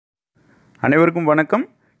அனைவருக்கும் வணக்கம்.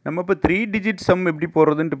 நம்ம இப்போ 3 டிஜிட் சம் எப்படி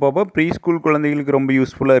போடுறதுன்ட்டு பார்ப்போம். ப்ரீ ஸ்கூல் குழந்தைகளுக்கு ரொம்ப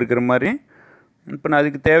யூஸ்ஃபுல்லாக இருக்கிற மாதிரி. இப்போ நான்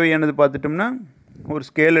அதுக்கு தேவையானது பார்த்துட்டோம்னா, ஒரு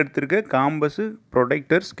ஸ்கேல் எடுத்திருக்கேன், காம்பஸு,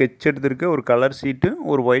 ப்ரொடெக்டர், ஸ்கெட்ச் எடுத்திருக்கேன், ஒரு கலர் ஷீட்டு,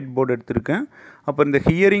 ஒரு ஒயிட் போர்டு எடுத்திருக்கேன். அப்புறம் இந்த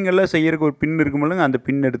ஹியரிங் எல்லாம் செய்யறதுக்கு ஒரு பின் இருக்குமில்லைங்க, அந்த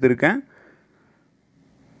பின் எடுத்திருக்கேன்.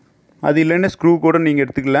 அது இல்லைன்னா ஸ்க்ரூ கூட நீங்கள்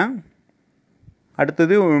எடுத்துக்கலாம்.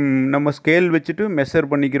 அடுத்தது நம்ம ஸ்கேல் வச்சுட்டு மெஷர்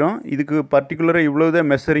பண்ணிக்கிறோம். இதுக்கு பர்டிகுலராக இவ்வளோ தான்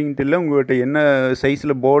மெஷரிங்ட்டு இல்லை, உங்கள்கிட்ட என்ன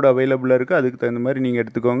சைஸில் போர்டு அவைலபிளாக இருக்கோ அதுக்கு தகுந்த மாதிரி நீங்கள்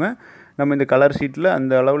எடுத்துக்கோங்க. நம்ம இந்த கலர் ஷீட்டில்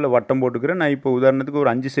அந்த அளவில் வட்டம் போட்டுக்கிறேன். நான் இப்போ உதாரணத்துக்கு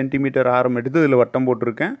ஒரு 5 சென்டிமீட்டர் ஆரம் எடுத்து இதில் வட்டம்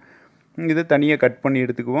போட்டிருக்கேன். இதை தனியாக கட் பண்ணி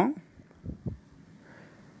எடுத்துக்குவோம்.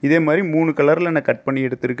 இதே மாதிரி 3 கலரில் நான் கட் பண்ணி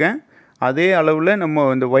எடுத்திருக்கேன். அதே அளவில் நம்ம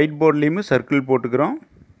இந்த ஒயிட் போர்ட்லேயுமே சர்க்கிள் போட்டுக்கிறோம்.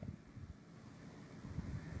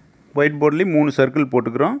 ஒயிட் போர்ட்லேயும் 3 சர்க்கிள்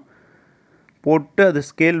போட்டுக்கிறோம். போட்டு அது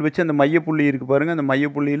ஸ்கேல் வச்சு அந்த மையப்புள்ளி இருக்குது பாருங்கள், அந்த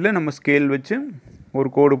மையப்புள்ளியில் நம்ம ஸ்கேல் வச்சு ஒரு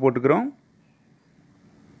கோடு போட்டுக்கிறோம்.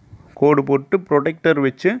 கோடு போட்டு ப்ரொடெக்டர்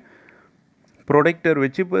வச்சு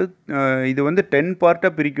இப்போ இது வந்து 10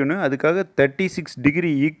 பார்ட்டாக பிரிக்கணும். அதுக்காக 36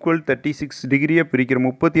 டிகிரி ஈக்குவல் 36 டிகிரியாக பிரிக்கிறோம்.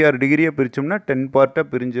 36 டிகிரியாக பிரித்தோம்னா 10 பார்ட்டாக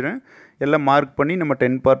பிரிஞ்சிடும். எல்லாம் மார்க் பண்ணி நம்ம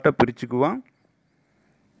 10 பார்ட்டாக பிரிச்சுக்குவோம்.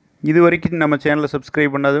 இது வரைக்கும் நம்ம சேனலை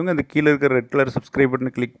சப்ஸ்கிரைப் பண்ணாதவங்க அந்த கீழே இருக்கிற ரெட் கலர் சப்ஸ்கிரைப்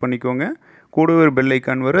பட்டனை கிளிக் பண்ணிக்கோங்க. கூட ஒரு பெல்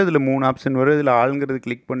ஐக்கான் வரும், அதில் 3 ஆப்ஷன் வரும். இதில் ஆளுங்கிறது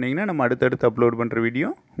கிளிக் பண்ணிங்கன்னா நம்ம அடுத்தடுத்து அப்லோட் பண்ணுற வீடியோ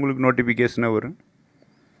உங்களுக்கு நோட்டிஃபிகேஷனாக வரும்.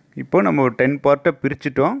 இப்போ நம்ம ஒரு 10 பார்ட்டாக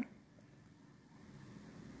பிரிச்சுட்டோம்.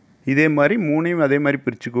 இதே மாதிரி 3ஐயும் அதே மாதிரி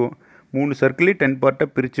பிரிச்சுக்குவோம். 3 சர்க்கிளையும் 10 பார்ட்டாக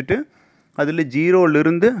பிரிச்சுட்டு அதில்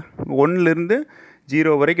 0லேருந்து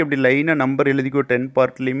 0 வரைக்கும் அப்படி லைனாக நம்பர் எழுதிக்குவோம் 10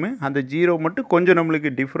 பார்ட்லேயுமே. அந்த 0 மட்டும் கொஞ்சம்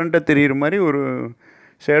நம்மளுக்கு டிஃப்ரெண்ட்டாக தெரிகிற மாதிரி ஒரு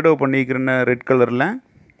ஷேடோ பண்ணிக்கிறேன் ரெட் கலரில்.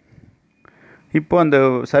 இப்போ அந்த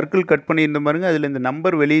சர்க்கிள் கட் பண்ணியிருந்த பாருங்க, அதில் இந்த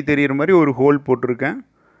நம்பர் வெளியே தெரிகிற மாதிரி ஒரு ஹோல் போட்டிருக்கேன்,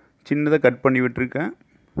 சின்னதாக கட் பண்ணி விட்டுருக்கேன்.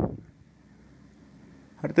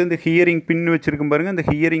 அடுத்து இந்த ஹியரிங் பின் வச்சுருக்கேன் பாருங்கள், அந்த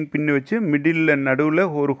ஹியரிங் பின்னு வச்சு மிடில் நடுவில்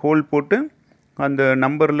ஒரு ஹோல் போட்டு அந்த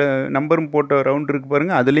நம்பரும் போட்ட ரவுண்ட் இருக்குது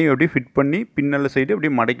பாருங்கள், அதுலேயும் அப்படியே ஃபிட் பண்ணி பின்னல்ல சைடு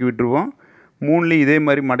அப்படியே மடக்கி விட்டுருவோம். 3லேயும் இதே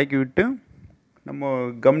மாதிரி மடக்கி விட்டு நம்ம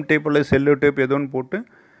கம் டேப் அல்லது செல்லோ டேப் ஏதோ ஒன்று போட்டு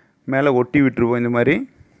மேலே ஒட்டி விட்டுருவோம். இந்த மாதிரி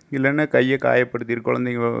இல்லைன்னா கையை காயப்படுத்திடு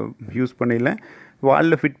குழந்தைங்க யூஸ் பண்ணல.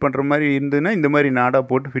 வாலில் ஃபிட் பண்ணுற மாதிரி இருந்ததுன்னா இந்த மாதிரி நாடாக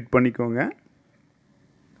போட்டு ஃபிட் பண்ணிக்கோங்க.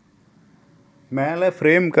 மேலே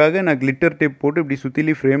ஃப்ரேமுக்காக நான் கிளிட்டர் டேப் போட்டு இப்படி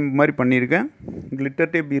சுற்றிலி ஃப்ரேம் மாதிரி பண்ணியிருக்கேன்.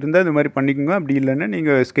 கிளிட்டர் டேப் இருந்தால் இது மாதிரி பண்ணிக்கோங்க. அப்படி இல்லைன்னா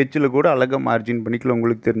நீங்கள் ஸ்கெட்சில் கூட அழகாக மார்ஜின் பண்ணிக்கலாம்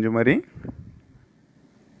உங்களுக்கு தெரிஞ்ச மாதிரி.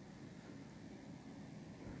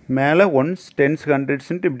 மேலே 1s 10s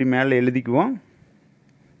 100s இப்படி மேலே எழுதிக்குவோம்.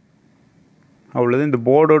 அவ்வளோதான், இந்த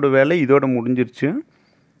போர்டோட வேலை இதோட முடிஞ்சிருச்சு.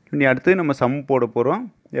 இனி அடுத்து நம்ம சம் போட போகிறோம்.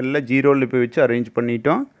 எல்லாம் 0ல் இப்போ வச்சு அரேஞ்ச்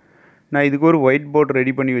பண்ணிட்டோம். நான் இதுக்கு ஒரு ஒயிட் போர்டு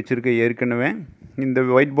ரெடி பண்ணி வச்சுருக்கேன் ஏற்கனவே. இந்த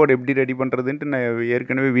ஒயிட் போர்டு எப்படி ரெடி பண்ணுறதுன்ட்டு நான்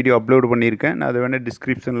ஏற்கனவே வீடியோ அப்லோட் பண்ணியிருக்கேன். நான் அதை வேணால்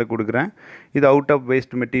டிஸ்கிரிப்ஷனில் கொடுக்குறேன். இது அவுட் ஆஃப்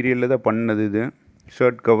வேஸ்ட் மெட்டீரியலில் தான் பண்ணது. இது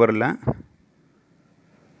ஷர்ட் கவரில்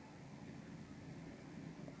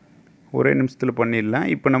ஒரே நிமிஷத்தில் பண்ணிடலாம்.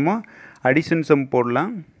 இப்போ நம்ம அடிஷன் சம்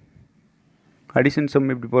போடலாம். அடிஷன்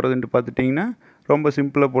சம் எப்படி போடுறதுன்ட்டு பார்த்துட்டிங்கன்னா ரொம்ப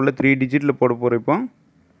சிம்பிளாக போடல. 3 டிஜிட்டில் போட போகிறோம். இப்போ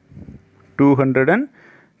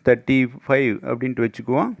 235 அப்படின்ட்டு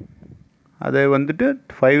வச்சுக்குவோம். அதை வந்துட்டு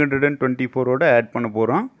 524ஓட ஆட் பண்ண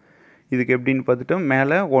போகிறோம். இதுக்கு எப்படின்னு பார்த்துட்டோம்,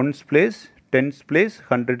 மேலே 1s place 10s place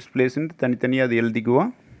 100s பிளேஸ்ன்ட்டு தனித்தனியாக அதை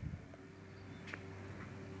எழுதிக்குவோம்.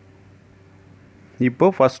 இப்போ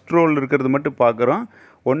ஃபஸ்ட் ரோல் இருக்கிறது மட்டும் பார்க்குறோம்.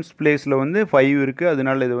 1s பிளேஸில் வந்து 5 இருக்குது,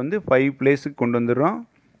 அதனால் இதை வந்து 5 பிளேஸுக்கு கொண்டு வந்துடுறோம்.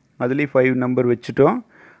 அதுலேயும் 5 நம்பர் வச்சுட்டோம்.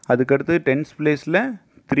 அதுக்கடுத்து 10s பிளேஸில்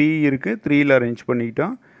 3 இருக்குது, 3ல் அரேஞ்ச்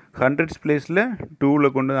பண்ணிக்கிட்டோம். 100s பிளேஸில் 2ல்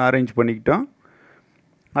கொண்டு அரேஞ்ச் பண்ணிக்கிட்டோம்.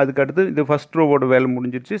 அதுக்கடுத்து இது ஃபஸ்ட் ரோவோட வேலை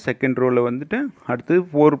முடிஞ்சிருச்சு. செகண்ட் ரோவில் வந்துட்டு அடுத்து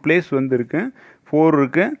 4 பிளேஸ் வந்து இருக்குது, 4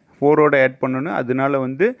 இருக்குது, 4ஓட ஆட் பண்ணணும். அதனால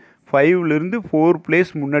வந்து 5லேருந்து 4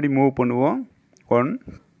 பிளேஸ் முன்னாடி மூவ் பண்ணுவோம். 1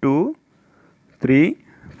 2 3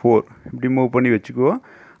 4 இப்படி மூவ் பண்ணி வச்சுக்குவோம்.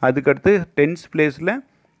 அதுக்கடுத்து 10s பிளேஸில்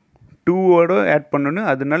 2ஓட ஆட் பண்ணணும்.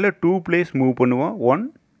 அதனால 2 பிளேஸ் மூவ் பண்ணுவோம். 1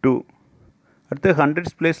 2. அடுத்து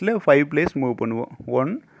 100s பிளேஸில் 5 பிளேஸ் மூவ் பண்ணுவோம்.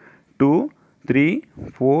 1 2 3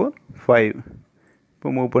 4 5 இப்போ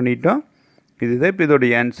மூவ் பண்ணிட்டோம். இதுதான் இப்போ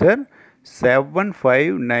இதோடைய ஆன்சர்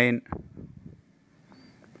 759.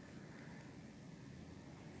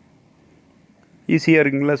 ஈஸியாக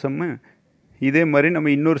இருக்குங்களா சம்மு? இதே மாதிரி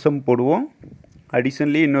நம்ம இன்னொரு சம் போடுவோம்.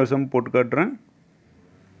 அடிஷன்லேயே இன்னொரு சம் போட்டு காட்டுறேன்.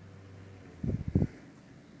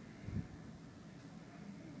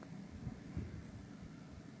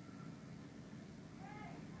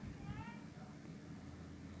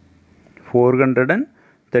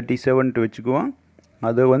 $437 வச்சுக்குவோம்.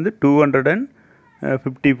 அதை வந்து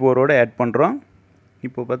 254ஓட ஆட் பண்ணுறோம்.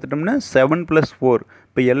 இப்போ பார்த்துட்டோம்னா 7 + 4.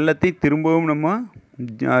 இப்போ எல்லாத்தையும் திரும்பவும் நம்ம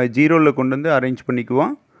 0ல் கொண்டு வந்து அரேஞ்ச்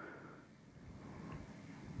பண்ணிக்குவோம்.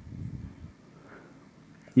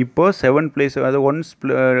 இப்போ 7 பிளேஸ் அது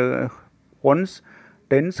ஒன்ஸ்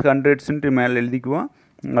டென்ஸ் ஹண்ட்ரட்ஸ்ன்ட்டு மேலே எழுதிக்குவோம்.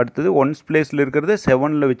 அடுத்தது ஒன்ஸ் பிளேஸில் இருக்கிறத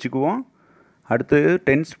 7ல் வச்சுக்குவோம். அடுத்தது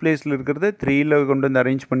டென்ஸ் பிளேஸில் இருக்கிறத 3ல் கொண்டு வந்து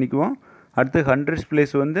அரேஞ்ச் பண்ணிக்குவோம். அடுத்து ஹண்ட்ரட்ஸ்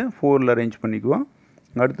பிளேஸ் வந்து 4ல் அரேஞ்ச் பண்ணிக்குவோம்.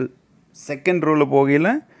 அடுத்து செகண்ட் ரோவில்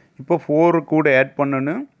போகையில் இப்போ 4 கூட ஆட்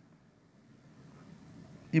பண்ணணும்.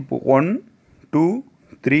 இப்போ 1 2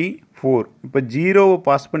 3 4 இப்போ 0வை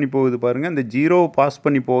பாஸ் பண்ணி போகுது பாருங்கள். அந்த 0வை பாஸ்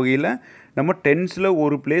பண்ணி போகையில் நம்ம டென்ஸில்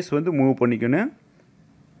ஒரு பிளேஸ் வந்து மூவ் பண்ணிக்கணும்.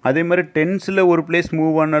 அதே மாதிரி டென்ஸில் ஒரு பிளேஸ்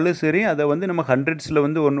மூவ் ஆனாலும் சரி, அதை வந்து நம்ம ஹண்ட்ரட்ஸில்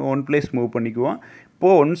வந்து ஒன் பிளேஸ் மூவ் பண்ணிக்குவோம்.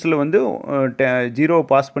 இப்போது ஒன்ஸில் வந்து 0வை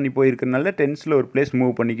பாஸ் பண்ணி போயிருக்கனால டென்ஸில் ஒரு பிளேஸ்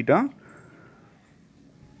மூவ் பண்ணிக்கிட்டோம்.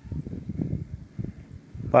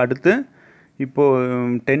 இப்போ அடுத்து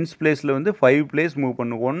இப்போது டென்ஸ் பிளேஸில் வந்து 5 பிளேஸ் மூவ்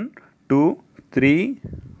பண்ணும். 1 2 3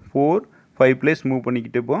 4 5 பிளேஸ் மூவ்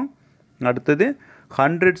பண்ணிக்கிட்டு இருப்போம். அடுத்தது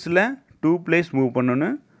ஹண்ட்ரட்ஸில் 2 பிளேஸ் மூவ்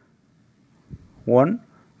பண்ணணும். 1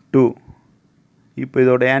 2 இப்போ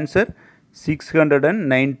இதோட ஆன்சர்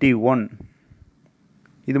 691.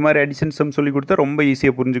 இது மாதிரி அடிஷன் சம் சொல்லி கொடுத்தா ரொம்ப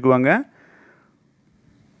ஈஸியாக புரிஞ்சுக்குவாங்க.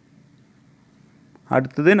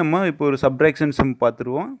 அடுத்தது நம்ம இப்போ ஒரு சப்ட்ராக்ஷன் சம்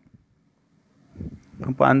பார்த்துருவோம்.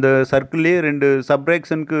 அப்போ அந்த சர்க்கிள்லேயே 2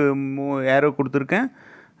 சப்ட்ராக்ஷனுக்கு ஏரோ கொடுத்துருக்கேன்,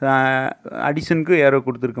 அடிஷனுக்கு ஏரோ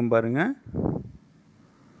கொடுத்துருக்கேன் பாருங்கள்.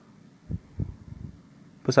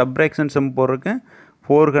 இப்போ சப்ட்ராக்ஷன் சம் போடுறதுக்கு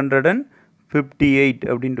 458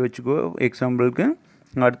 அப்படின்ட்டு வச்சுக்கோ எக்ஸாம்பிளுக்கு.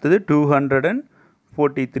 அடுத்தது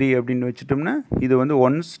 243 அப்படின்னு வச்சுட்டோம்னா இது வந்து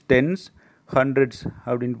ஒன்ஸ் டென்ஸ் ஹண்ட்ரட்ஸ்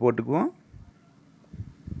அப்படின்னு போட்டுக்குவோம்.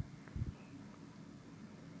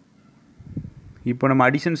 இப்போ நம்ம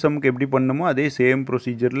அடிஷன் சம்முக்கு எப்படி பண்ணணுமோ அதே சேம்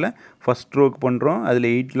ப்ரொசீஜரில் ஃபஸ்ட் ரோக்கு பண்ணுறோம். அதில்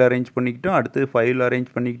 8ல் அரேஞ்ச் பண்ணிக்கிட்டோம். அடுத்தது 5ல் அரேஞ்ச்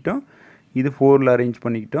பண்ணிக்கிட்டோம். இது 4ல் அரேஞ்ச்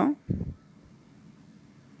பண்ணிக்கிட்டோம்.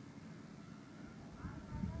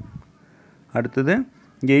 அடுத்தது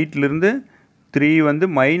 8லேருந்து 3 வந்து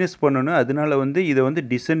மைனஸ் பண்ணணும். அதனால வந்து இதை வந்து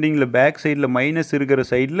டிசெண்டிங்கில் பேக் சைடில் மைனஸ் இருக்கிற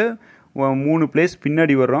சைடில் 3 பிளேஸ்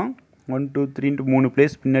பின்னாடி வர்றோம். 1 2 3 3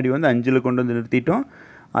 பிளேஸ் பின்னாடி வந்து 5ல் கொண்டு வந்து நிறுத்திட்டோம்.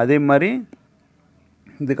 அதே மாதிரி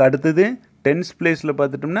இதுக்கு அடுத்தது டென்ஸ் பிளேஸில்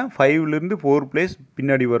பார்த்துட்டோம்னா 5லேருந்து 4 பிளேஸ்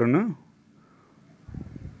பின்னாடி வரணும்.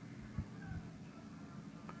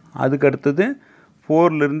 அதுக்கு அடுத்தது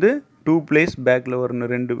 4லேருந்து 2 பிளேஸ் பேக்கில் வரணும்.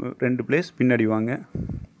 2 பிளேஸ் பின்னாடி வாங்க.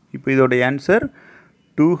 இப்போ இதோட ஆன்சர்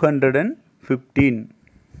 215.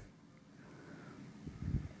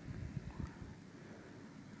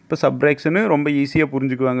 இப்போ சப்ட்ராக்ஷனு ரொம்ப ஈஸியாக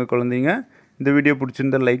புரிஞ்சுக்குவாங்க குழந்தைங்க. இந்த வீடியோ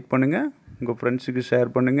பிடிச்சிருந்தால் லைக் பண்ணுங்கள், உங்கள் ஃப்ரெண்ட்ஸுக்கு ஷேர்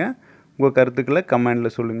பண்ணுங்கள், உங்கள் கருத்துக்களை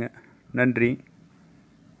கமெண்டில் சொல்லுங்கள். நன்றி.